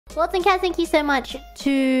Waltz and Cat, thank you so much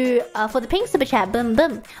for the pink super chat. Boom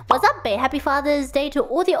boom. What's up, Bae? Happy Father's Day to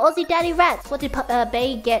all the Aussie daddy rats. What did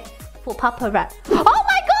Bae get for Papa Rat? Oh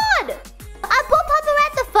my god! I bought Papa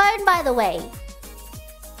Rat the phone, by the way.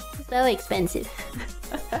 It's very expensive.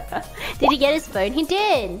 Did he get his phone? He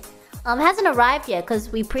did. It hasn't arrived yet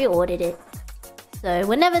because we pre-ordered it. So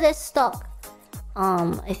whenever there's stock,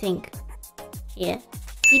 I think. Yeah.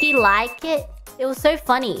 Did he like it? It was so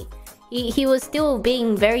funny. He was still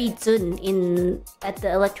being very zun at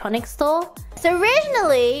the electronics store. So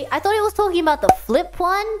originally, I thought he was talking about the flip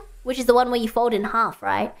one, which is the one where you fold in half,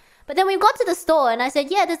 right? But then we got to the store and I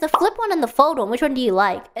said, yeah, there's the flip one and the fold one. Which one do you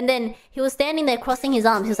like? And then he was standing there crossing his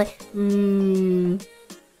arms. He was like,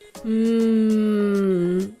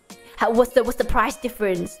 what's the price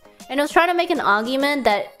difference? And I was trying to make an argument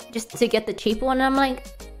that just to get the cheaper one. And I'm like,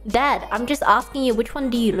 Dad, I'm just asking you, which one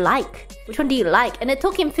do you like? Which one do you like? And it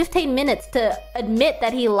took him 15 minutes to admit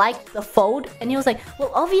that he liked the fold. And he was like,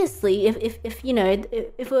 well, obviously, if you know,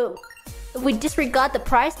 if we disregard the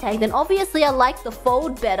price tag, then obviously I like the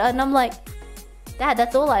fold better. And I'm like, Dad,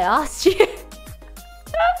 that's all I asked you.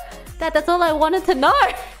 Dad, that's all I wanted to know.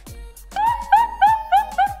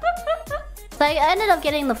 So I ended up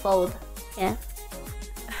getting the fold. Yeah.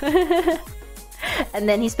 And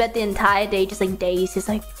then he spent the entire day just like dazed. He's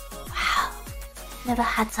like, wow, never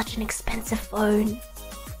had such an expensive phone.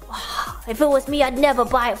 Wow, if it was me, I'd never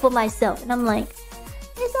buy it for myself. And I'm like,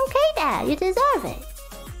 it's okay, Dad, you deserve it.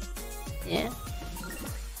 Yeah.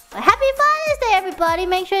 But happy Father's Day, everybody.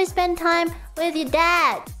 Make sure you spend time with your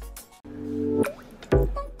dad.